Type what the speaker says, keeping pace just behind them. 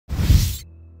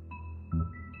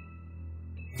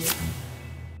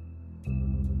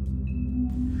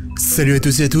Salut à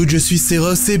tous et à toutes, je suis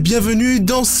Seros et bienvenue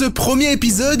dans ce premier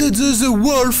épisode de The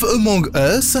Wolf Among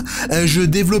Us, un jeu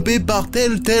développé par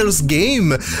Telltale's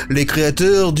Game, les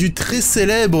créateurs du très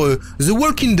célèbre The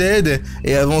Walking Dead,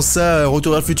 et avant ça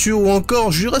Retour vers le futur ou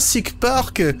encore Jurassic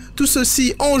Park, tout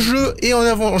ceci en jeu et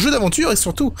en jeu d'aventure et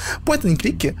surtout point and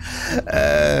click.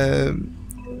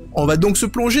 On va donc se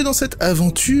plonger dans cette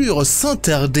aventure sans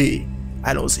tarder.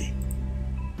 Allons-y.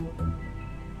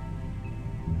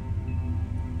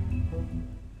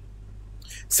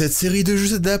 Cette série de jeux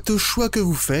s'adapte au choix que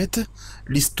vous faites.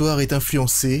 L'histoire est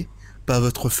influencée par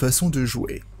votre façon de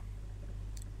jouer.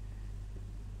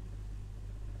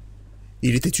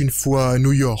 Il était une fois à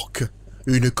New York,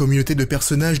 une communauté de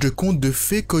personnages de contes de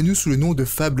fées connus sous le nom de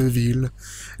Fableville.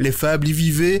 Les fables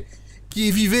qui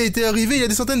y vivaient étaient arrivées il y a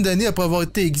des centaines d'années après avoir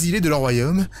été exilés de leur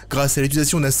royaume. Grâce à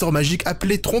l'utilisation d'un sort magique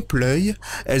appelé trompe-l'œil,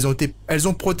 elles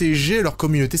ont protégé leur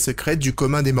communauté secrète du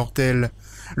commun des mortels.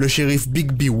 Le shérif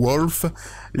Bigsby Wolf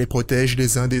les protège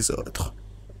les uns des autres.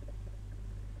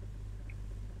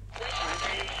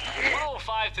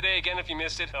 Today again if you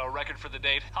missed it, record for the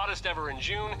date, hottest ever in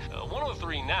June,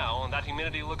 103 now, and that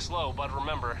humidity looks low, but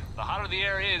remember, the hotter the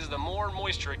air is, the more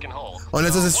moisture it can hold. En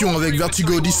association avec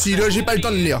Vertigo d'ici là, j'ai pas le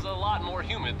temps de lire.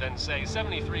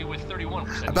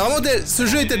 Apparemment, ce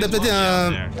jeu est adapté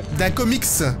d'un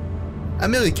comics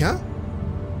américain,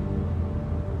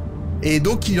 et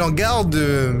donc il en garde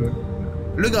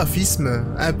le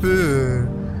graphisme un peu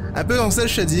en cel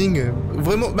shading,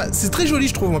 vraiment, bah, c'est très joli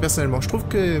je trouve moi personnellement, je trouve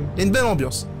qu'il y a une belle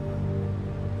ambiance.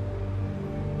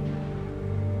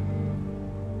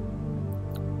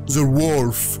 The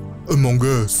Wolf Among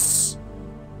Us.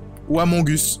 Ou Among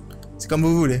Us, c'est comme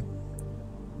vous voulez.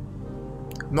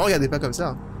 Ne regardez pas comme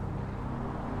ça.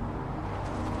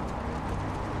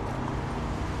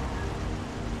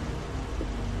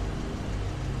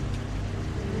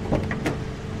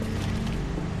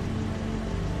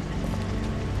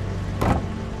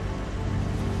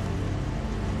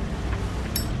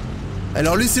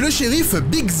 Alors lui c'est le shérif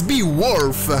Bigsby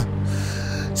Wolf,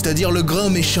 c'est-à-dire le grand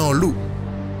méchant loup.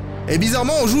 Et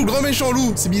bizarrement on joue le grand méchant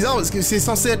loup, c'est bizarre parce que c'est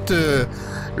censé être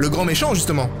le grand méchant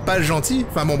justement, pas le gentil,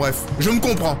 enfin bon bref, je me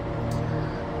comprends.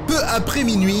 Peu après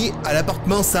minuit à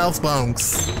l'appartement South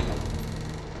Bronx.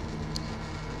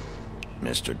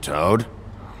 Mr. Toad?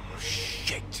 Oh,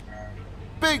 shit.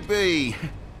 Bigby!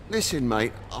 Listen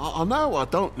mate, I know I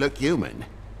don't look human.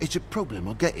 It's a problem,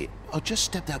 I get it. I just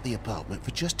stepped out the apartment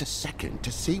for just a second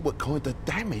to see what kind of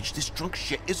damage this drunk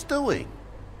shit is doing.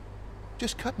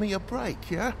 Just cut me a break,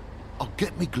 yeah? I'll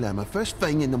get me glamour first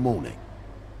thing in the morning.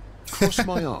 Cross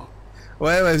my heart.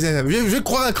 Ouais, viens, je vais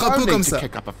croire un crapaud comme ça.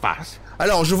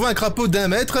 Alors, je vois un crapaud d'1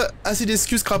 mètre, assez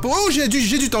d'excuses crapaud. Oh, j'ai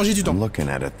du temps. I'm looking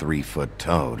at a 3-foot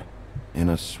toad in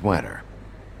a sweater.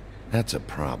 That's a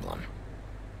problem.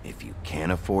 If you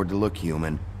can't afford to look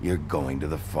human, you're going to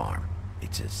the farm.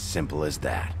 It's as simple as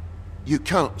that. You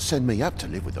can't send me up to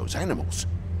live with those animals.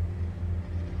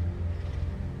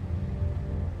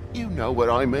 You know what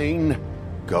I mean.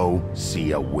 Go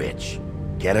see a witch.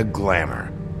 Get a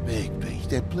glamour. Bigby,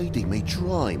 they're bleeding me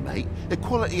dry, mate. The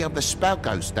quality of the spout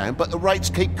goes down, but the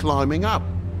rates keep climbing up.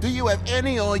 Do you have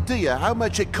any idea how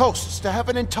much it costs to have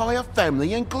an entire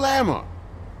family in glamour?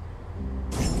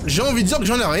 J'ai envie de dire que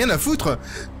j'en ai rien à foutre.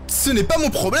 Ce n'est pas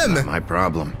mon problème. Not my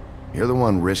problem. You're the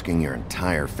one risking your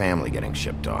entire family getting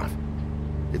shipped off.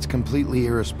 It's completely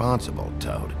irresponsible,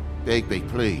 Toad. Bigby,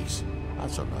 please.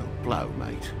 That's a low blow,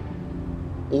 mate.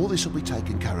 All this will be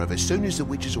taken care of as soon as the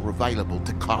witches are available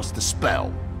to cast the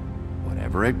spell.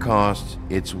 Whatever it costs,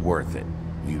 it's worth it.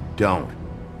 You don't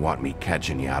want me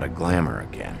catching you out of glamour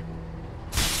again.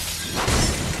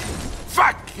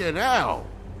 Fucking hell!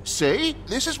 See?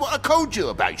 This is what I told you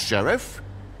about, Sheriff.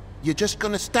 You're just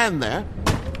gonna stand there?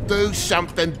 Do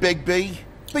something, Bigby,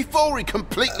 before he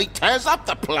completely tears up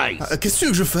the place. Qu'est-ce que tu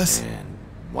veux que je fasse? And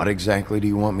what exactly do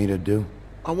you want me to do?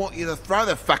 I want you to throw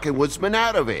the fucking woodsman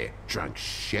out of here, drunk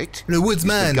shit. Le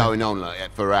woodsman. Going on like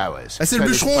that for hours. Ah, c'est le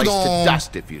bûcheron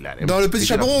dans le petit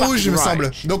chaperon rouge, il me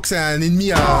semble. Donc c'est un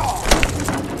ennemi à...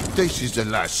 This is the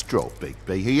last straw,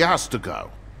 Bigby. He has to go.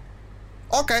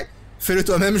 Ok. Fais-le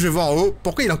toi-même, je vais voir en haut.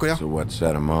 Pourquoi il est en colère? So what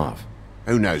set him off?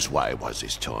 Who knows why it was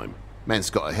this time. Man's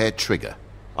got a hair trigger.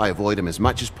 I avoid him as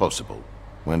much as possible.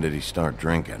 When did he start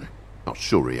drinking? Not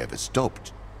sure he ever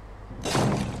stopped.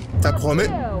 Ça promet.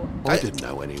 I didn't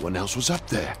know anyone else was up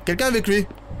there. Quelqu'un avec lui.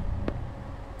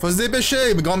 Faut se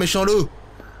dépêcher, grand méchant loup.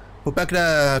 Faut pas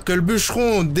que le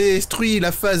bûcheron détruise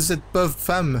la face de cette pauvre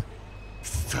femme.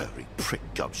 Furry prick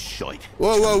gobshite.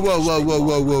 Whoa.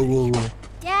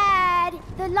 Dad,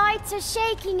 the lights are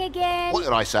shaking again. What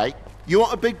did I say? You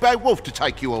want a big bad wolf to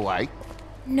take you away?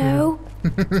 No.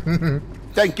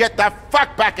 Then get the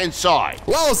fuck back inside!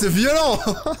 Wow, c'est violent.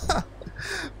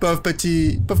 pauvre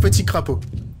petit crapaud.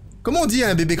 Comment on dit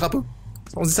un bébé crapaud?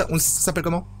 On dit ça, ça s'appelle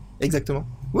comment? Exactement.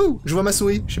 Wouh, je vois ma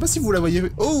souris. Je sais pas si vous la voyez.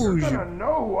 Oh,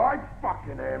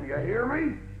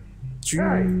 tu...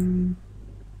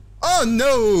 Oh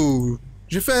no!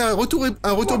 J'ai fait un retour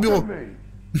bureau.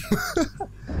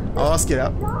 On va voir ce qu'il y a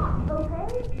là.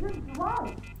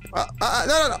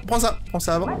 Non, prends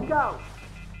ça avant.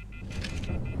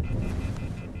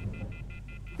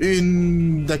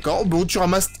 D'accord, bon, tu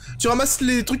ramasses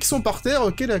les trucs qui sont par terre,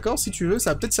 ok, d'accord, si tu veux,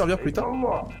 ça va peut-être servir plus tard. On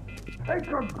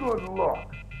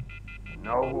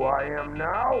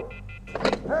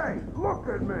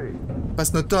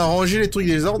passe notre temps à ranger les trucs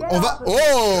des ordres. On va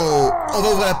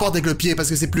ouvrir la porte avec le pied parce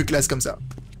que c'est plus classe comme ça.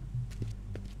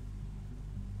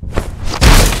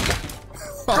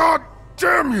 God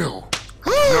damn you!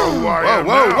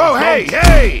 Whoa,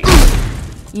 hey!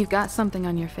 You've got something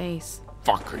on your face.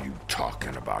 Fuck are you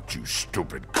talking about, you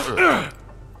stupid?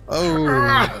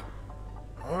 Oh.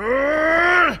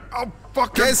 I'll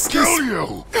fucking Qu'est-ce kill qui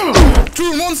you!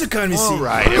 Tout le monde se calme ici.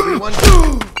 Alright, everyone.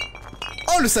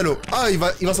 Oh le salaud. Ah, il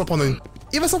va s'en prendre une.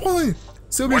 C'est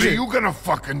What are obligé. you gonna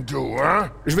fucking do, huh?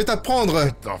 Je vais t'apprendre.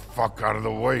 Get the fuck out of the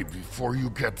way before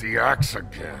you get the axe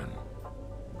again.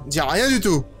 Dis rien du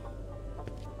tout.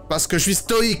 Parce que je suis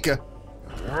stoïque.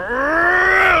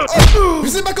 Oh, je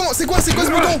sais pas comment. C'est quoi ce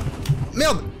bouton?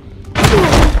 Merde.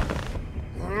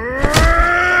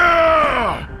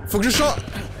 Faut que je change.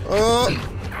 Oh.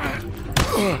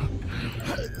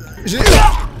 J'ai...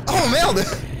 Oh merde.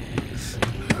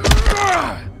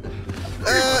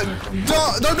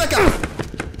 Dans le placard.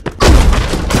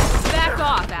 Back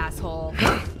off, asshole.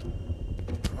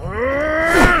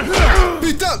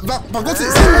 Putain, par contre,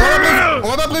 on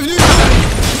m'a pas prévenu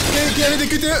qu'il y avait des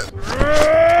QTE.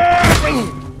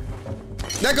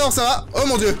 D'accord, ça va. Oh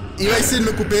mon dieu, il va essayer de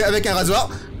me couper avec un rasoir.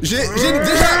 J'ai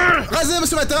déjà rasé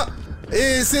ce matin.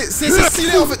 Et c'est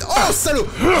stylé en fait. Oh, salaud.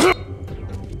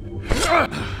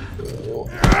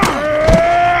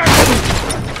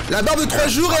 La barbe de 3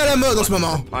 jours est à la mode en ce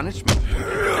moment.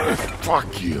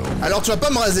 Fuck you. Alors tu vas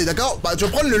pas me raser, d'accord? Bah tu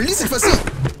vas prendre le lit cette fois-ci.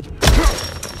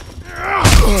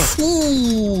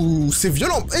 Ouh, c'est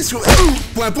violent.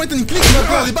 Pour un point and click, je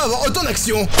m'attendais pas à avoir autant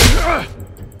d'action.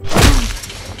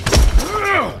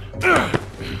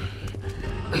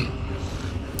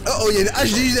 Oh, il y a une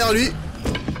hache derrière lui.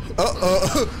 Oh.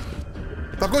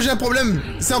 Par contre, j'ai un problème.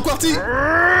 C'est en QWERTY.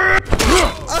 Ah,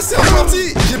 c'est en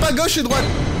QWERTY. J'ai pas gauche et droite.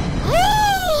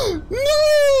 Oh,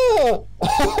 non.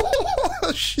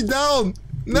 Je suis down.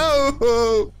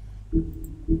 No.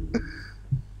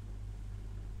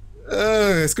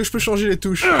 Est-ce que je peux changer les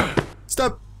touches?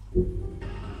 Stop.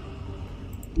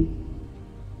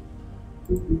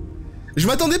 Je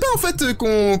m'attendais pas en fait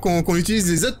qu'on utilise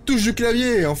les autres touches du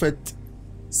clavier en fait.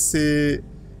 C'est...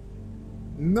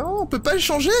 Non, on peut pas le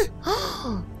changer.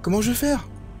 Oh, comment je vais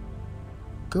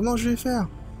faire?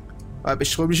 Ah bah je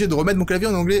serais obligé de remettre mon clavier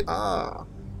en anglais. Ah.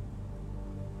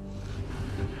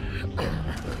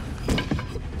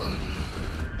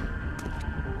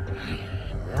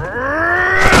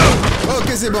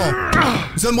 Ok, c'est bon.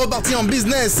 Nous sommes repartis en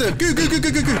business. Q.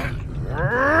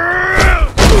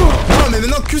 Oh, mais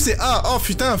maintenant Q c'est A. Oh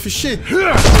putain, fais chier.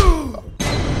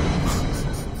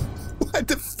 What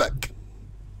the fuck?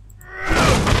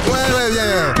 Ouais,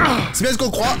 bien. C'est bien ce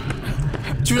qu'on croit.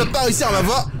 Tu vas pas réussir à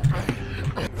m'avoir.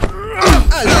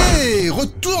 Allez,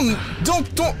 retourne dans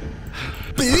ton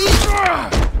pays.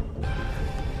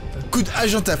 Coup de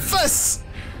hache dans ta face.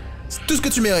 C'est tout ce que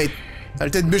tu mérites.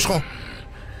 Sale tête bûcheron.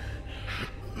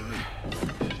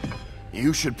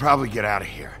 You should probably get out of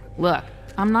here. Look,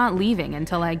 I'm not leaving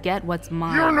until I get what's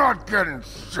mine. You're not getting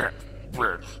shit,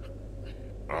 bitch.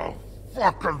 I'll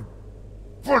fucking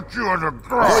put you in the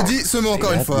ground. Redis ce mot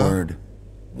encore une fois. Word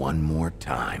one more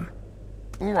time.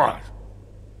 What?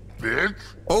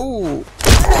 Bitch? Oh.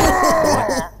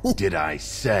 What did I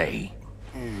say?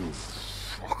 You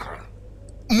fucking...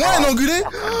 Moi un enculé?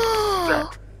 Shit.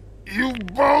 You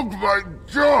broke my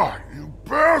jaw, you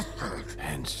bastard!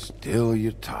 And still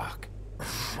you talk.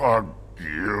 Fuck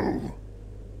you.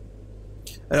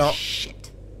 Alors,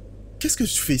 qu'est-ce que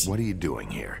tu fais ici? What are you doing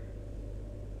here?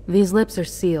 These lips are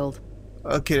sealed.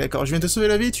 Ok, d'accord, je viens te sauver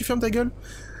la vie, tu fermes ta gueule?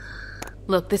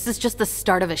 Look, this is just the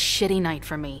start of a shitty night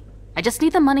for me. I just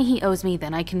need the money he owes me,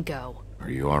 then I can go. Are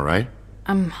you alright?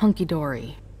 I'm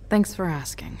hunky-dory. Thanks for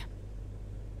asking.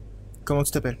 Comment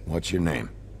tu t'appelles? What's your name?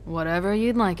 Whatever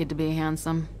you'd like it to be,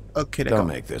 handsome. Ok, Don't d'accord.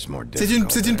 make this more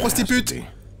difficult. C'est une prostitute.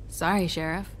 Sorry,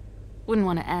 Sheriff. Wouldn't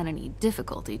want to add any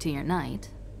difficulty to your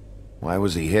night. Why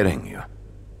was he hitting you?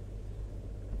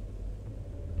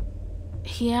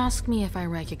 He asked me if I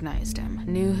recognized him,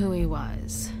 knew who he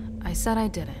was. I said I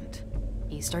didn't.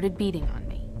 He started beating on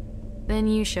me. Then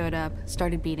you showed up,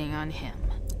 started beating on him.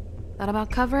 That about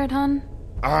cover it, hun?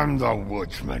 I'm the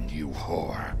woodsman, you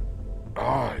whore.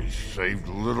 I saved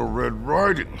Little Red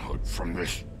Riding Hood from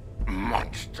this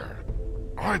monster.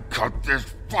 I cut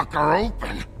this fucker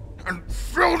open and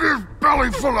filled his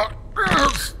belly full of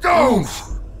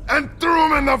stones and threw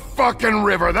him in the fucking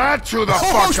river. That's who the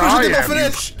fuck I am,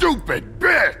 you stupid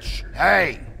bitch!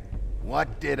 Hey,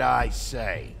 what did I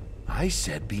say? I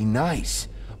said be nice,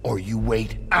 or you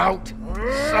wait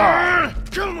outside.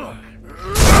 Come on!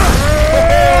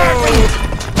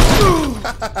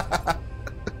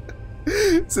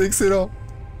 C'est excellent.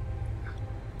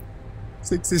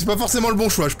 C'est pas forcément le bon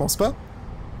choix, je pense pas.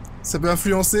 Ça peut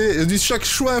influencer. Chaque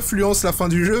choix influence la fin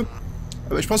du jeu.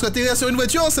 Je pense qu'atterrir sur une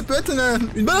voiture, ça peut être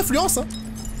une bonne influence. Hein.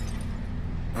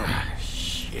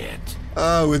 Shit.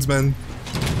 Ah, Woodsman.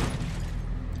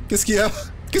 Qu'est-ce qu'il y a?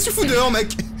 Qu'est-ce que tu fous dehors,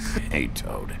 mec? Hey,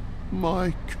 Toad.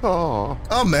 My car.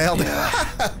 Oh merde.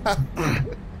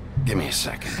 Give me a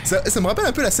second. Ça me rappelle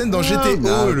un peu la scène dans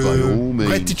GTO, le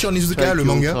Red Teacher Nizuka, le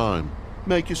manga.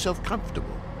 Make yourself comfortable.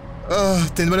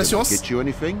 T'as une bonne assurance? Get you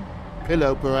anything?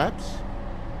 Pillow, perhaps?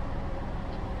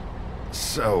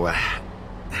 So,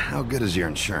 how good is your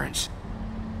insurance?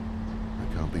 I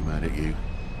can't be mad at you.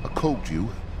 I called you,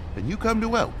 and you come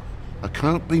to help. I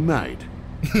can't be mad.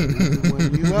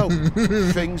 When you help,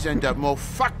 things end up more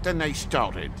fucked than they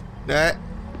started. Ouais.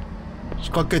 Je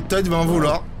crois que Todd va en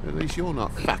vouloir. At least you're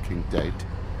not fucking dead.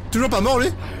 Toujours pas mort,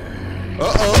 lui?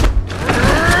 Oh oh.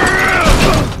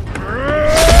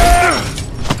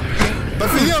 Pas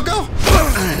fini encore?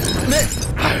 Mais...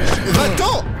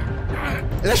 Va-t'en!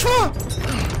 Lâche-moi!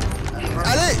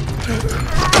 Allez!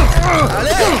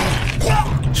 Allez!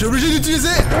 Je suis obligé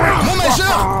d'utiliser mon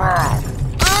majeur!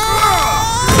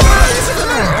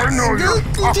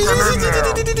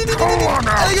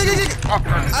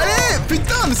 Allez,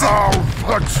 putain, mais c'est...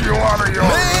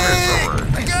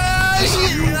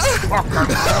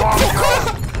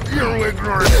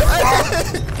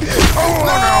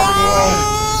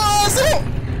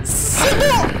 C'est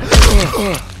bon! C'est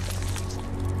bon!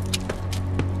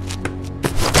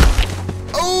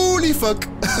 Holy fuck!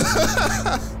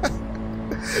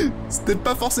 C'était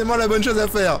pas forcément la bonne chose à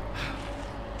faire.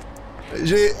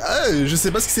 Je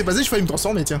sais pas ce qui s'est passé, je failli me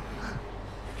transformer, tiens.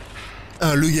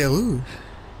 Un loup-garou.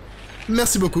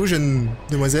 Merci beaucoup, jeune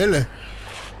demoiselle.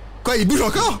 Quoi, il bouge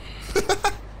encore?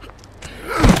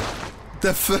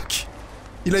 The fuck?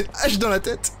 Il a une hache dans la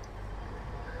tête.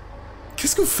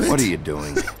 Qu'est-ce que vous faites? What are you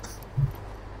doing?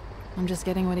 I'm just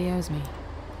getting what he owes me.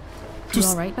 You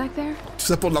all right back there? Tout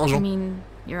ça pour de l'argent. I mean,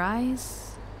 your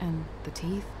eyes and the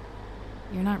teeth.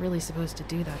 You're not really supposed to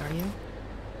do that, are you?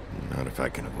 Not if I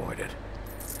can avoid it.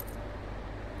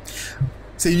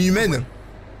 C'est une humaine.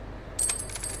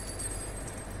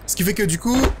 Ce qui fait que du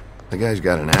coup... The guy's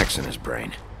got an axe in his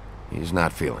brain. He's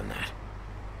not feeling that.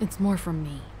 It's more from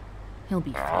me. He'll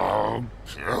be fine. I'll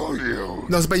kill you.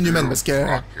 Non, c'est pas une humaine parce que...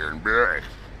 Fucking bitch.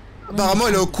 Apparemment,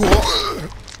 elle est au courant.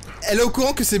 Elle est au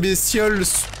courant que ces bestioles...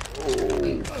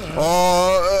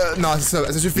 Oh... non,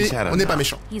 ça suffit. On n'est pas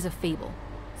méchants. He's a fable.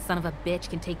 Son of a bitch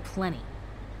can take plenty.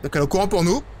 Donc elle est au courant pour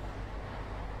nous.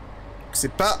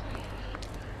 C'est pas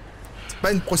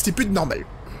une prostituée normale.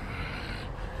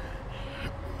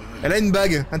 Elle a une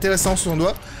bague intéressante sur son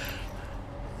doigt.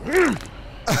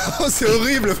 Oh, c'est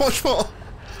horrible, franchement.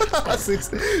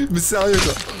 Mais sérieux,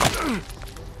 quoi.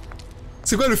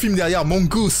 C'est quoi le film derrière?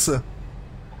 Mongoose.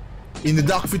 In the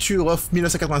Dark Future of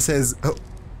 1996. Oh.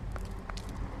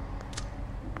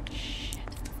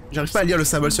 J'arrive pas à lire le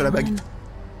symbole sur la bague.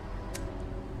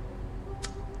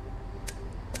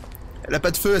 Elle a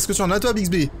pas de feu, est-ce que tu en as toi,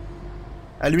 Bigsby?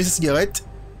 Allumer sa cigarette.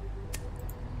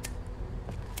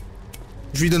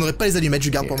 Je lui donnerai pas les allumettes, je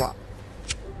garde pour moi.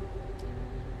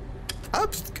 Ah,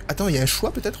 attends, il y a un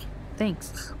choix peut-être? Thanks.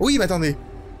 Oui, mais attendez.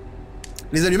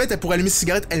 Les allumettes, elle pourrait allumer sa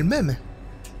cigarette elle-même.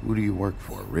 Who do you work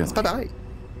for, really? C'est pas pareil.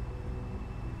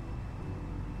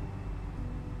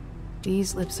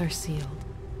 These lips are sealed.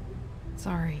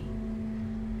 Sorry.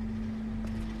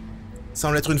 Ça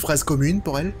semble être une phrase commune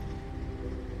pour elle.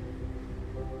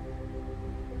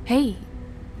 Hey,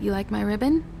 you like my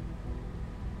ribbon?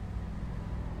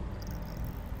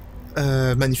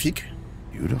 Magnifique.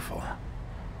 Beautiful.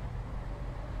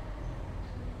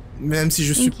 Même si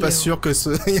je suis pas sûr que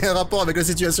il y a un rapport avec la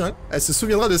situation, hein. Elle se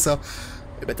souviendra de ça.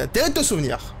 Eh ben t'as intérêt de te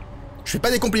souvenir. Je fais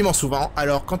pas des compliments souvent,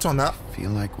 alors quand tu en as... Feel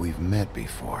like we've met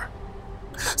before.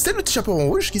 C'était le petit chaperon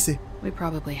rouge, qui sait? We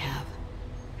probably have.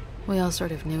 We all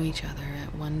sort of knew each other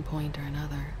at one point or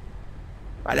another.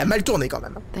 Elle a mal tourné quand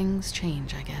même. Things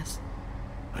change, I guess.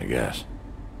 I guess.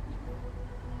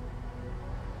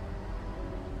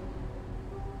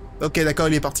 Ok, d'accord,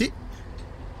 il est parti.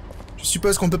 Je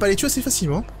suppose qu'on peut pas les tuer assez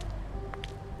facilement.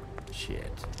 Shit.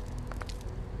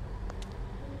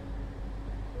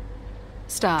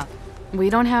 Stop. We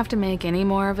don't have to make any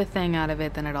more of a thing out of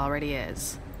it than it already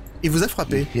is. Il vous a He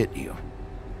frappé. hit you.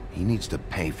 He needs to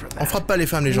pay for On that. frappe pas les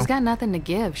femmes, les gens. He's got nothing to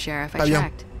give, Sheriff. I Pas bien.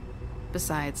 checked.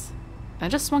 Besides, I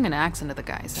just swung an axe into the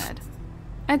guy's head.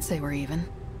 I'd say we're even.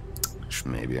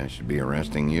 Maybe I should be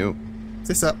arresting you.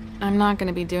 C'est ça. I'm not going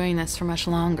to be doing this for much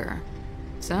longer.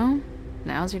 So,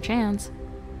 now's your chance.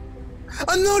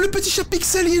 Oh non, le petit chat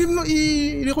pixel,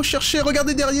 il est recherché.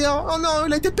 Regardez derrière. Oh non,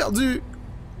 il a été perdu.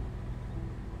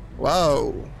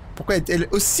 Waouh. Pourquoi est-elle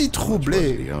aussi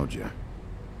troublée? He owed you.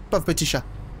 Pauvre petit chat.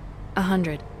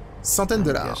 100. Centaines de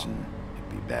I'm dollars. guessing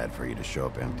it'd be bad for you to show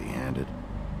up empty-handed.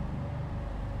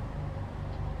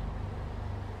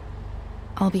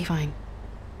 I'll be fine.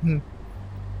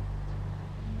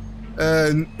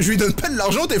 Je lui donne pas de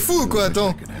l'argent, t'es fou ou quoi?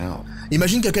 Attends. Could help.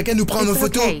 Imagine que quelqu'un nous prend nos It's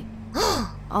photos. okay.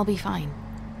 I'll be fine.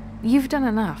 You've done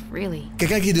enough, really.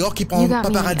 Quelqu'un qui est dehors qui prend You got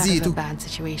me out paparazzi et of a tout. bad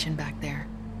situation back there.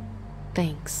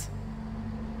 Thanks.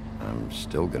 I'm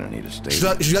still gonna need a Je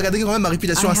dois statement. garder quand même ma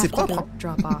réputation I assez have to propre.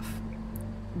 drop off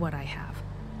what I have.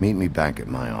 Meet me back at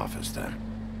my office then.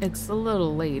 It's a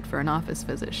little late for an office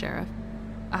visit, Sheriff.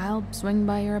 I'll swing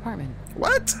by your apartment.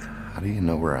 What? How do you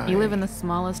know where I You live in the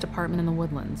smallest apartment in the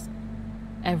Woodlands.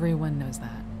 Everyone knows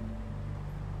that.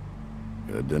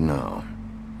 Good to know.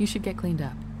 You should get cleaned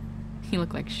up. You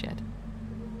look like shit.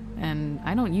 And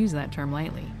I don't use that term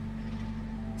lightly.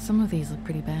 Some of these look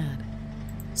pretty bad.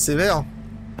 Sévère.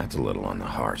 That's a little on the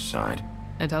harsh side.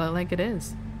 I tell it like it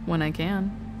is, when I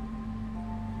can.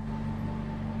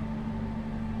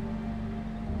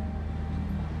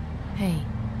 Hey.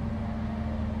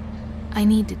 I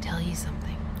need to tell you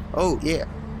something. Oh yeah.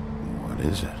 What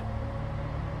is it?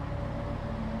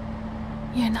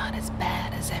 You're not as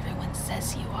bad as everyone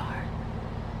says you are.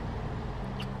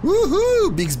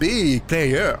 Wouhou, Bigsby,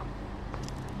 player.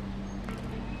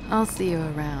 I'll see you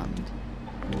around,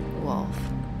 Wolf.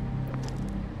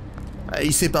 Ah,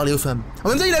 il sait parler aux femmes. En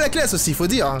même temps, il a la classe aussi, faut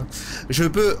dire. Hein. Je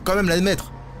peux quand même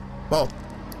l'admettre. Bon,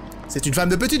 c'est une femme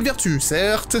de petite vertu,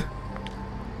 certes.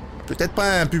 Peut-être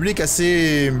pas un public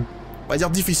assez, on va dire,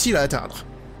 difficile à atteindre.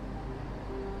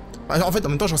 En fait, en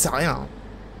même temps, j'en sais rien. Hein.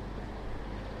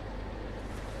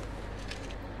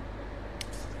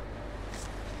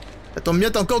 Ça tombe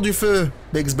bien, t'as encore du feu,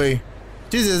 Bigsby.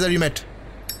 Utilise les allumettes.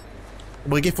 Le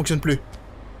briquet fonctionne plus.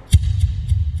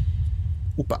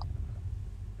 Ou pas.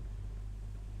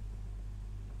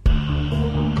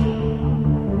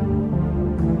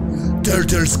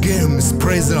 Turtles Games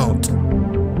présente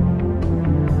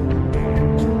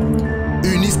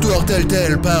une histoire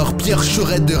telle par Pierre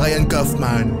Chourette de Ryan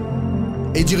Kaufman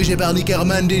et dirigée par Nick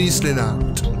Herman Dennis Lennart.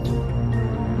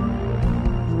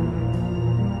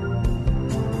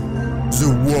 The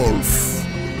Wolf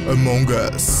Among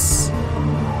Us.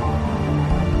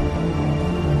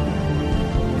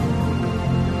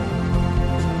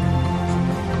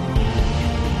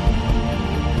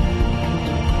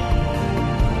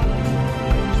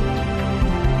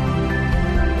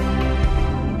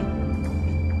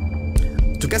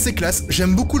 En tout cas, c'est classe.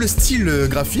 J'aime beaucoup le style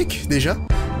graphique, déjà.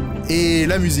 Et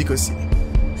la musique aussi.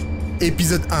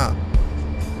 Épisode 1.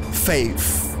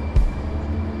 Faith.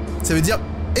 Ça veut dire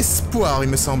espoir, il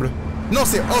me semble. Non,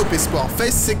 c'est hope, espoir.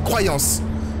 Faith, c'est croyance.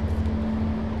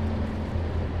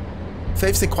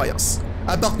 Faith, c'est croyance.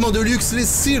 Appartement de luxe, les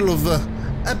Sylves.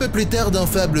 Un peu plus tard dans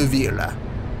Fableville.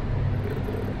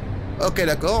 Ok,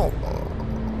 d'accord.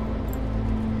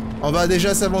 On va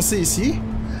déjà s'avancer ici.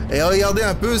 Et regarder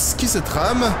un peu ce qui se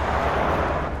trame.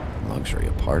 Luxury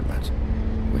apartments.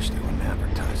 Wish they wouldn't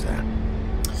advertise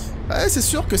that. Ouais, c'est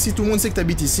sûr que si tout le monde sait que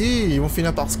t'habites ici, ils vont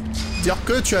finir par dire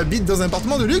que tu habites dans un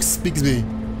appartement de luxe, Bigsby.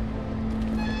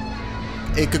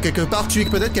 Et que quelque part tu es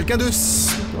peut-être quelqu'un de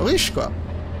riche, quoi.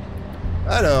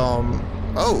 Alors...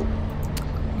 Oh.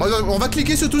 On va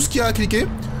cliquer sur tout ce qu'il y a à cliquer.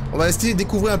 On va essayer de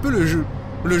découvrir un peu le jeu.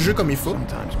 Le jeu comme il faut.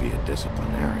 Sometimes be a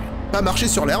disciplinarian. Pas marcher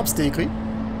sur l'herbe, c'était écrit.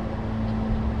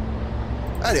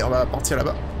 Allez, on va partir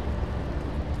là-bas.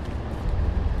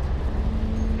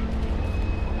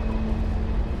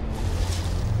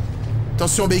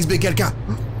 Attention, BXB, quelqu'un.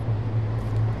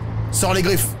 Sors les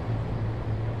griffes.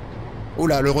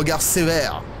 Oula, le regard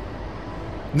sévère.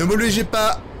 Ne m'obligez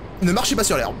pas... Ne marchez pas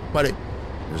sur l'herbe. Allez.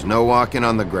 There's no walking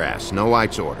on the grass, no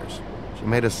White's orders. She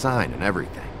made a sign and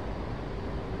everything.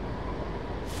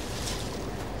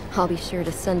 I'll be sure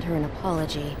to send her an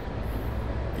apology.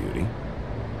 Beauty.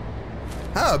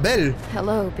 Ah, Belle.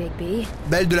 Hello, Bigby.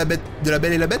 Belle de la bête... De la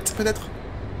Belle et la Bête, peut-être?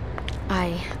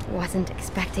 I wasn't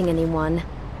expecting anyone.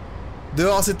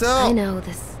 Dehors, c'est tard. I know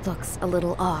this looks a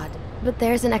little odd, but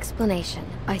there's an explanation,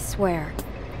 I swear.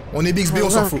 On est Bigsby, on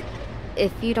s'en fout.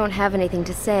 If you don't have anything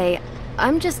to say,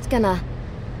 I'm just gonna...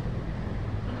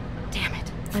 Damn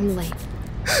it, I'm late.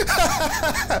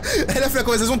 Elle a fait la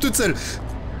conversation toute seule.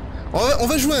 On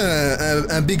va jouer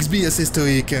un Bigsby assez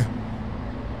stoïque.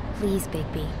 Please,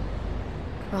 Bigby.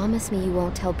 Promise me you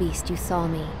won't tell Beast you saw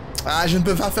me. Ah, je ne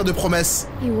peux pas faire de promesses.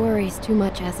 He worries too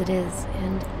much as it is,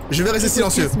 and je vais rester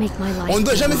silencieux. On ne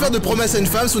doit jamais faire de promesses à une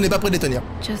femme si on n'est pas prêt de les tenir.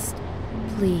 Just,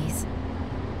 please.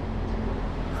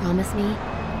 Promise me.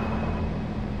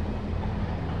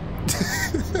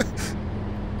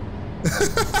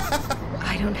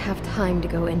 I don't have time to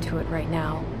go into it right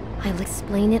now. I'll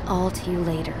explain it all to you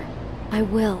later. I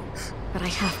will, but I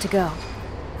have to go.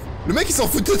 Le mec il s'en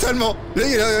fout totalement.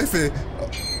 Là il fait...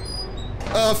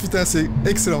 Oh putain, c'est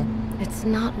excellent. It's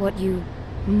not what you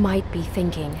might be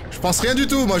thinking. Je pense rien du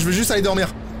tout, moi je veux juste aller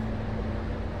dormir.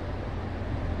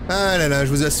 Ah là là, je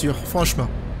vous assure, franchement.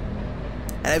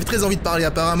 Elle avait très envie de parler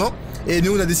apparemment, et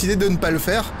nous on a décidé de ne pas le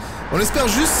faire. On espère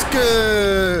juste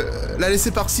que la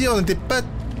laisser partir n'était pas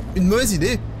une mauvaise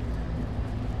idée.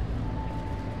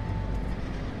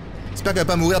 J'espère qu'elle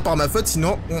va pas mourir par ma faute,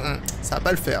 sinon ça va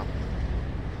pas le faire.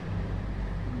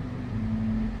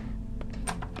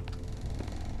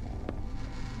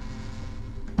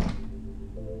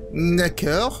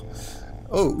 D'accord.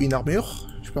 Oh, une armure.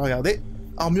 Je peux regarder.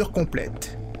 Armure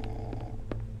complète.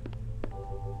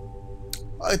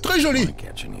 Ah, très jolie.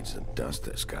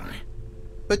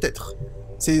 Peut-être.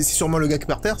 C'est sûrement le gars qui est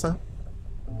par terre, ça.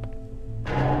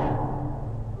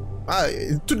 Ah,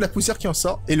 et toute la poussière qui en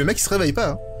sort. Et le mec il se réveille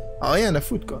pas. Hein. Ah, rien à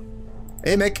foutre, quoi.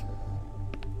 Eh, mec.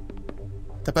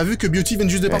 T'as pas vu que Beauty vient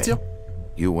juste de partir?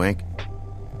 You wink?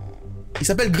 Il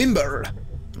s'appelle Grimble.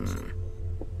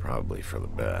 Probably for the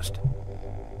best.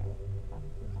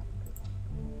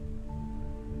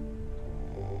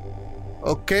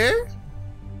 Ok.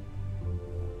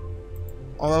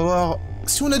 On va voir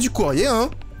si on a du courrier, hein.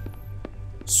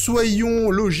 Soyons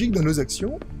logiques dans nos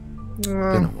actions. Been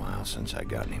a while since I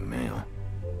got any mail.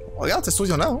 Regarde, ça se trouve,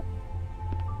 il y en a, hein.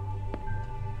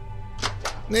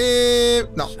 Mais...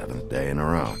 non. 7th day in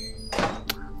a row.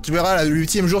 Tu verras, là, le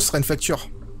 8e jour, ce sera une facture.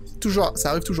 Toujours, ça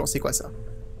arrive toujours, c'est quoi ça?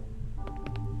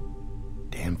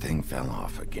 Damn thing fell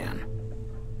off again.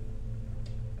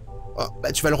 Oh,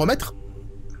 bah tu vas le remettre.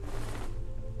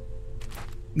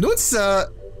 Donc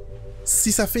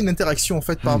si ça fait une interaction en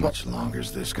fait par rapport.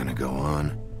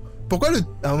 Pourquoi le,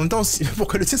 en même temps,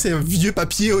 pourquoi le tien c'est un vieux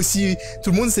papier aussi.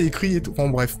 Tout le monde s'est écrit et tout. Bon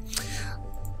bref.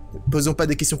 Posons pas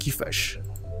des questions qui fâchent.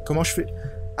 Comment je fais?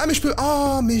 Ah mais je peux.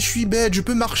 Oh mais je suis bête. Je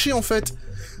peux marcher en fait.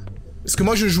 Parce que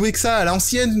moi je jouais que ça à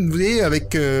l'ancienne, vous voyez,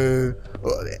 avec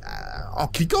en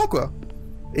cliquant quoi.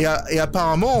 Et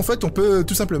apparemment, en fait, on peut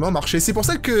tout simplement marcher. C'est pour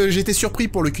ça que j'ai été surpris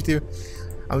pour le QTE.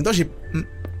 En même temps, j'ai...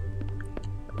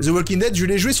 The Walking Dead, je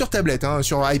l'ai joué sur tablette, hein,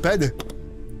 sur iPad.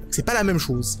 C'est pas la même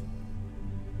chose.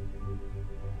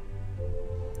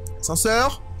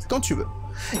 Ascenseur, c'est quand tu veux.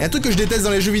 Et un truc que je déteste dans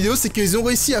les jeux vidéo, c'est qu'ils ont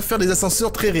réussi à faire des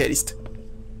ascenseurs très réalistes.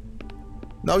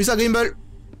 Non, oui, ça, Grimble.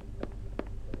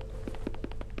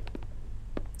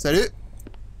 Salut.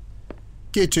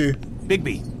 Qui es-tu?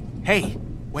 Bigby, hey!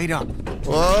 Wait up.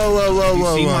 Whoa, whoa, whoa, Have you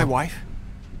whoa, seen whoa. my wife?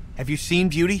 Have you seen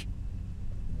Beauty?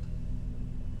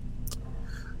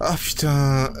 Ah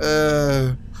putain,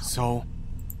 So,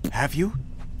 have you?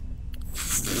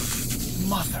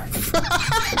 Mother.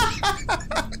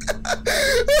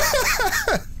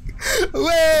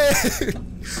 Ouais.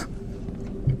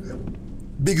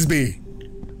 Bigsby,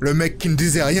 le mec qui ne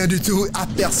disait rien du tout à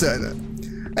personne.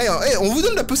 Hey, on vous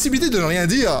donne la possibilité de ne rien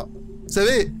dire. Vous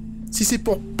savez, si c'est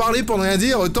pour parler pour ne rien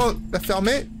dire, autant la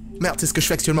fermer. Merde, c'est ce que je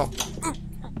fais actuellement.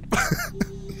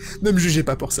 Ne me jugez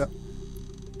pas pour ça.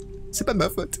 C'est pas de ma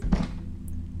faute.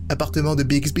 Appartement de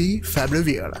Bigsby,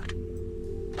 Fableville.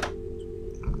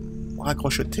 On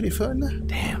raccroche le téléphone.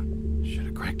 Damn, should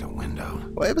have cracked a window.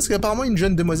 Ouais, parce qu'apparemment une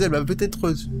jeune demoiselle va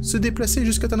peut-être se déplacer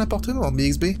jusqu'à ton appartement,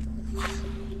 Bigsby.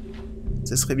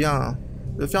 Ça serait bien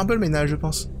de faire un peu le ménage, je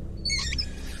pense.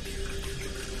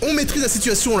 On maîtrise la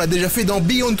situation, on l'a déjà fait dans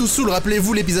Beyond Two Souls,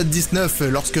 rappelez-vous l'épisode 19,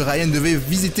 lorsque Ryan devait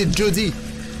visiter Jodie.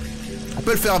 On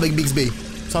peut le faire avec Bigsby,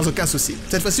 sans aucun souci.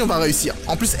 Cette fois-ci, on va réussir.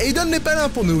 En plus, Aiden n'est pas là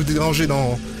pour nous déranger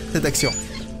dans cette action.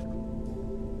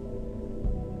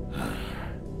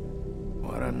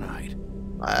 What a night.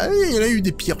 Ah, il y en a eu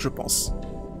des pires, je pense.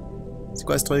 C'est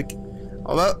quoi ce truc?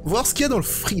 On va voir ce qu'il y a dans le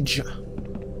fridge.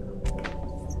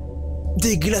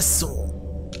 Des glaçons.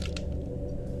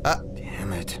 Ah.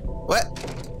 Damn it. Ouais.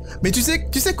 Mais tu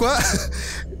sais quoi?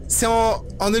 C'est en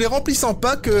ne les remplissant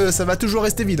pas que ça va toujours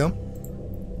rester vide, hein.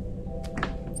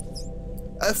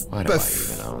 Paf, Why do I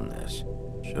paf. even own this?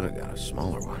 Should have got a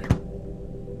smaller one.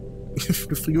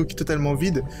 Le frigo qui est totalement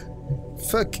vide.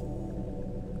 Fuck.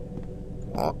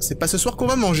 Oh, c'est pas ce soir qu'on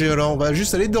va manger alors, on va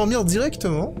juste aller dormir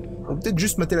directement. On va peut-être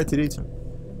juste mater la télé, tiens.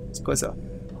 C'est quoi ça?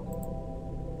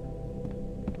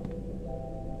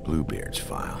 Bluebeard's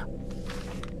file.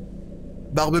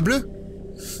 Barbe bleue?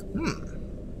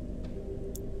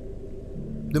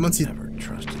 Demande si Never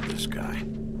trusted this guy.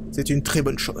 c'est une très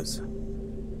bonne chose.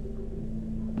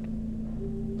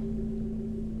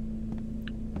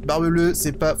 Barbe bleue,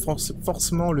 c'est pas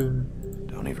forcément le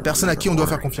Don't even personne à qui on doit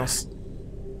faire remember confiance. ordering.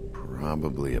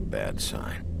 Probably a bad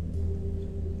sign.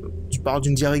 Tu parles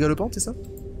d'une diarrhée galopante, c'est ça?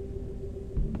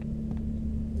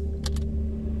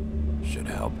 Should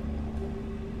help.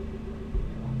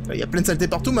 Il y a plein de saletés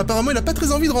partout, mais apparemment il a pas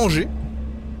très envie de ranger.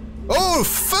 Oh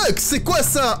fuck! C'est quoi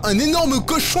ça? Un énorme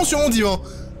cochon sur mon divan!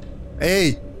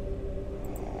 Hey!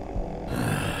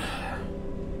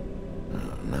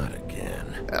 Not again.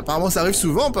 Apparemment ça arrive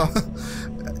souvent, pas?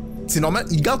 C'est normal,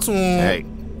 il garde son... Hey.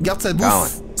 Garde sa Colin.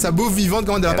 bouffe. Sa bouffe vivante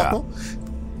quand même de Get l'appartement.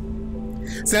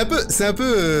 C'est un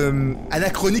peu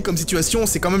anachronique comme situation,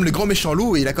 c'est quand même le grand méchant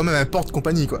loup et il a quand même un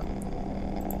porte-compagnie, quoi.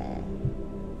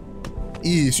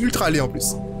 Il est ultra laid en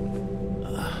plus.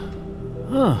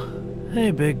 Oh,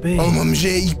 hey, Bigsby. Oh mon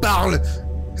G, il parle!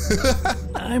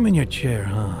 I'm in your chair,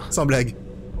 huh? Sans blague.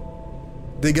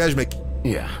 Dégage, mec.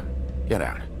 Yeah, get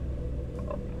out.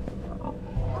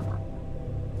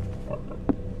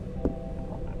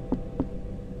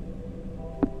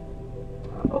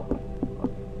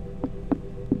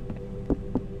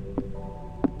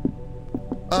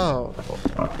 Oh.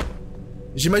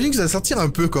 J'imagine que ça va sortir un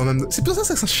peu quand même. C'est pour ça que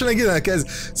ça s'enchaînait dans la case.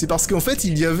 C'est parce qu'en fait,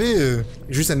 il y avait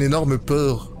juste un énorme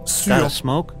porc Got a suant.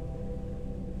 smoke?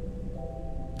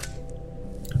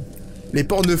 Les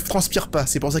porcs ne transpirent pas,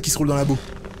 c'est pour ça qu'ils se roulent dans la boue.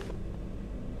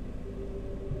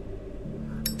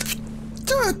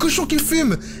 Putain, un cochon qui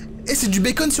fume! Et c'est du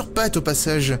bacon sur pâte au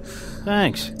passage.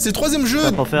 Thanks. C'est le troisième jeu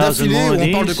Couple thousand d'affilée more où of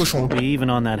on parle de these, cochon. we'll be even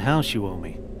on that house you owe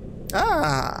me.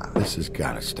 Ah! This has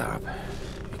gotta stop.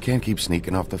 You can't keep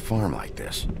sneaking off the farm like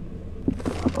this.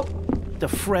 The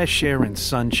fresh air and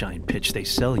sunshine pitch they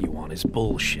sell you on is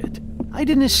bullshit. I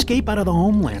didn't escape out of the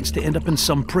homelands to end up in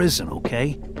some prison,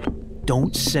 okay?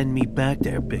 Don't send me back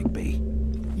there, Bigsby.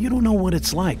 You don't know what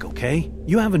it's like, okay?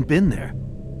 You haven't been there.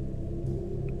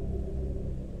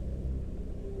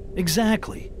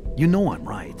 Exactly. You know I'm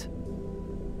right.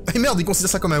 Et merde, il considère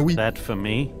ça comme un oui. That for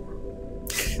me?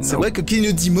 C'est vrai que qui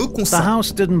ne dit mot The consent.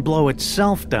 house didn't blow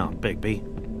itself down, Bigsby.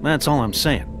 That's all I'm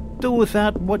saying. Do with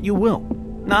that what you will.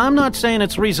 Now, I'm not saying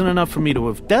it's reason enough for me to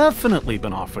have definitely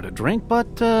been offered a drink, but,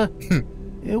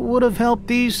 it would have helped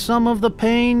ease some of the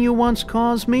pain you once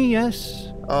caused me, yes?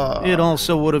 It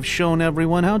also would have shown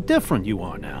everyone how different you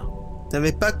are now.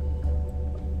 T'avais pas...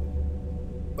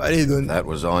 Allez, donne. If that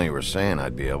was all you were saying,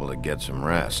 I'd be able to get some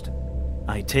rest.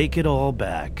 I take it all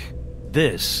back.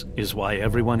 This is why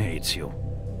everyone hates you.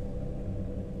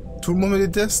 Tout le monde me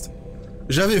déteste.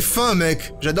 J'avais faim,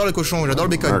 mec. J'adore le cochon, j'adore le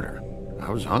bacon. Murder. I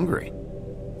was hungry.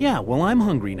 Yeah, well, I'm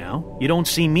hungry now. You don't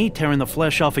see me tearing the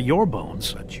flesh off of your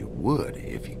bones. But you would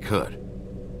if you could.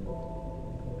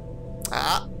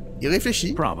 Ah, il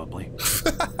réfléchit. Probably.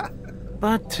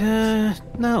 But,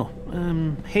 no.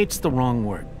 Hate's the wrong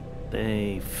word.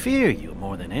 They fear you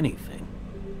more than anything.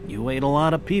 You ate a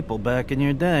lot of people back in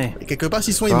your day. Et quelque part,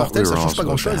 s'ils sont Thought we immortels, ça were all change pas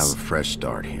supposed to have grand-chose. a fresh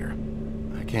start here.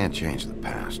 I can't change the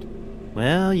past.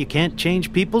 Well, you can't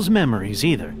change people's memories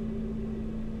either.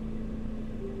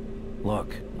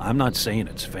 Look, I'm not saying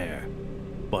it's fair,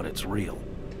 but it's real.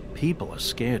 People are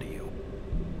scared of you.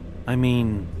 I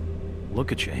mean,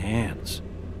 look at your hands.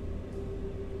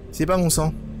 C'est pas mon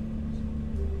sang.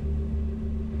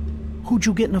 Who'd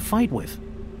you get in a fight with?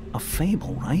 A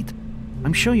Fable, right?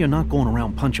 I'm sure you're not going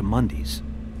around punching Mundies.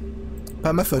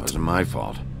 Pas ma It faute. wasn't my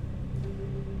fault.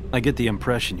 I get the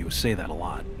impression you say that a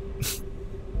lot.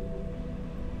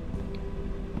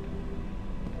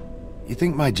 You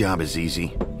think my job is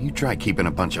easy? You try keeping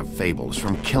a bunch of fables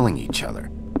from killing each other.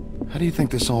 How do you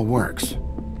think this all works?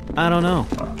 I don't know.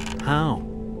 How?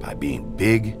 By being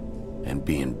big and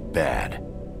being bad.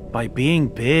 By being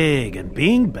big and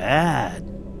being bad.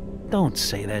 Don't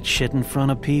say that shit in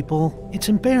front of people. It's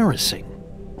embarrassing.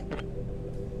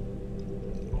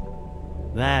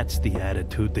 That's the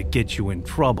attitude that gets you in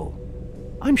trouble.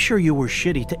 I'm sure you were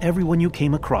shitty to everyone you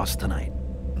came across tonight.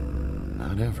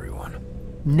 Not everyone.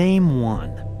 Name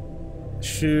one.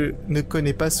 Je ne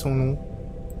connais pas son nom.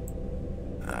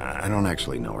 I don't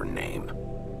actually know her name.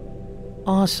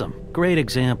 Awesome. Great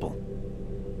example.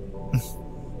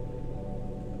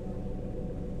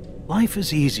 Life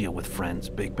is easier with friends,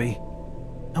 Bigsby.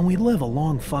 and we live a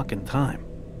long fucking time.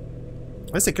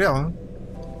 Ouais, c'est clair, hein.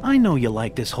 I know you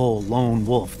like this whole lone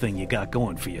wolf thing you got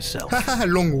going for yourself.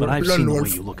 Lone But I've wolf. seen the way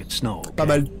you look at Snow, okay? Pas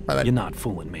mal, pas mal. You're not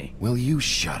fooling me. Will you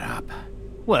shut up?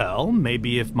 Well,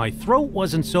 maybe if my throat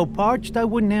wasn't so parched, I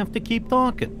wouldn't have to keep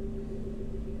talking.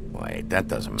 Wait, that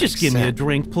doesn't make Just sense. give me a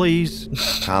drink, please.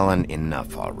 Colin,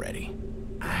 enough already.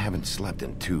 I haven't slept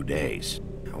in 2 days.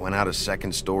 I went out a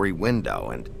second-story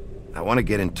window, and I want to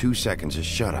get in 2 seconds of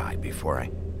shut-eye before I...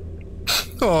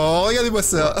 Oh, regardez-moi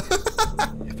ça.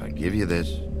 If I give you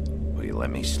this, will you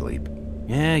let me sleep?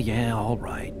 Yeah, all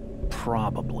right.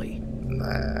 Probably.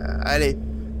 Allez.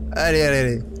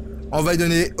 On va lui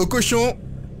donner au cochon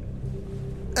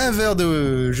un verre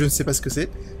de... je ne sais pas ce que c'est.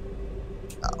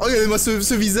 Oh, regardez-moi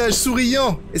ce visage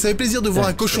souriant. Et ça fait plaisir de voir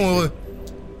un cochon heureux.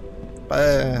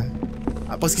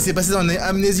 Après ce qui s'est passé dans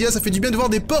Amnesia, ça fait du bien de voir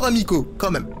des porcs amicaux, quand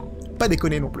même. Pas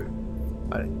déconner non plus.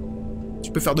 Allez.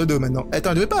 Tu peux faire dodo maintenant.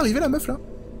 Attends, elle devait pas arriver la meuf là?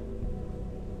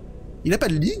 Il a pas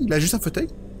de lit, il a juste un fauteuil.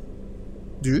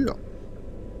 Dur.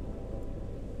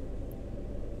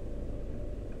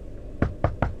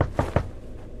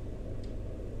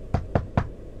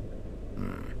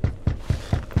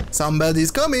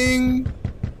 Somebody's coming.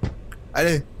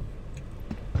 Allez.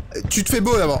 Tu te fais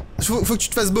beau d'abord. Faut que tu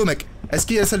te fasses beau, mec. Est-ce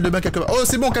qu'il y a la salle de bain quelque part? Oh,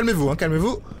 c'est bon, calmez-vous, hein,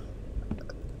 calmez-vous.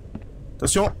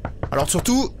 Attention. Alors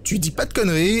surtout, tu dis pas de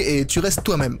conneries et tu restes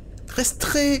toi-même. Reste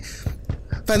très...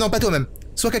 Enfin non, pas toi-même.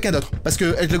 Sois quelqu'un d'autre. Parce que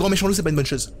être le grand méchant loup, c'est pas une bonne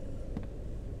chose.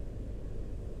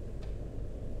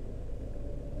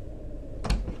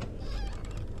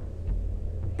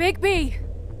 Bigsby!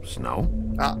 Snow?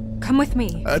 Ah. Come with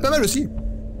me. Pas mal aussi.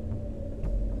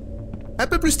 Un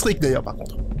peu plus strict d'ailleurs, par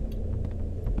contre.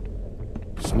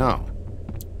 Snow.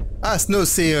 Ah, Snow,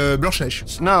 c'est Blanche-Neige.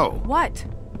 Snow! What?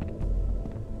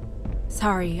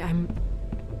 Sorry, I'm...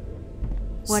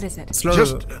 What is it? Slow.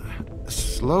 Just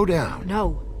slow down.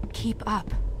 No, keep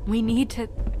up. We need to...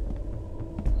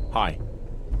 Hi.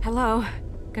 Hello.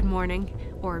 Good morning.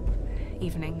 Or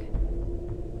evening.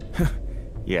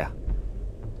 Yeah.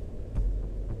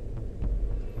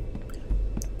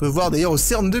 On peut voir d'ailleurs au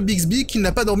cerne de Bigsby qu'il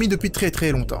n'a pas dormi depuis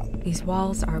très longtemps. These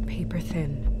walls are paper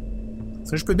thin.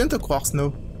 Ça, je peux bien te croire,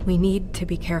 Snow. We need to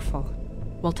be careful.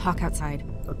 We'll talk outside.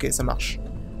 Ok, ça marche.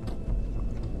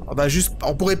 On va juste...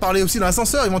 On pourrait parler aussi dans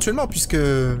l'ascenseur éventuellement, puisque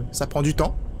ça prend du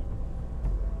temps.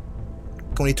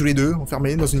 Qu'on est tous les deux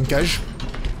enfermés dans une cage.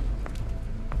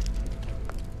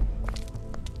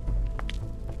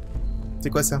 C'est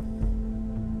quoi ça?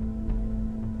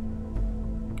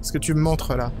 Qu'est-ce que tu me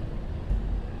montres là?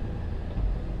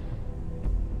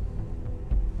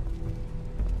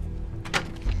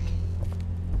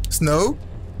 Snow?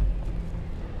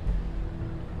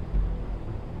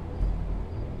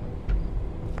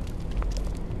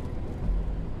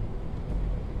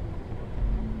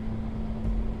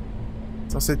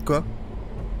 Censé être quoi?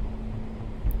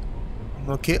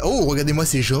 Ok. Oh, regardez-moi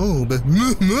ces jambes.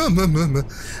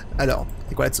 Alors,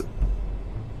 c'est quoi là-dessous?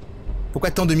 Pourquoi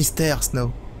tant de mystère,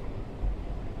 Snow?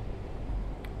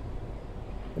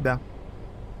 Eh ben.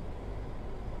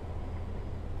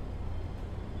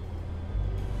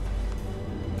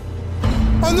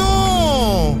 Oh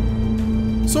non!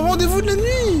 Son rendez-vous de la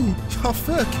nuit! Oh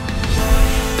fuck!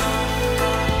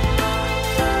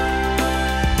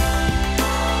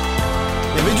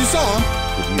 Il y avait du sang, hein?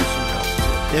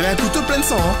 Il y avait un couteau plein de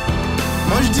sang, hein?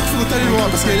 Moi je dis qu'il faut aller loin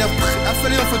parce qu'elle a l'air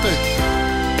affalée dans le fauteuil.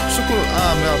 Je suis sûr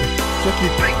ah merde. Je crois qu'il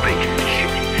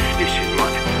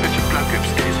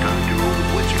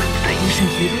You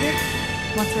completed it?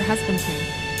 What's her husband's name?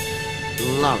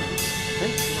 Lawrence.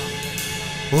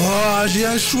 Oh, j'ai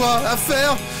un choix à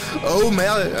faire! Oh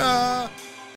merde! Ah.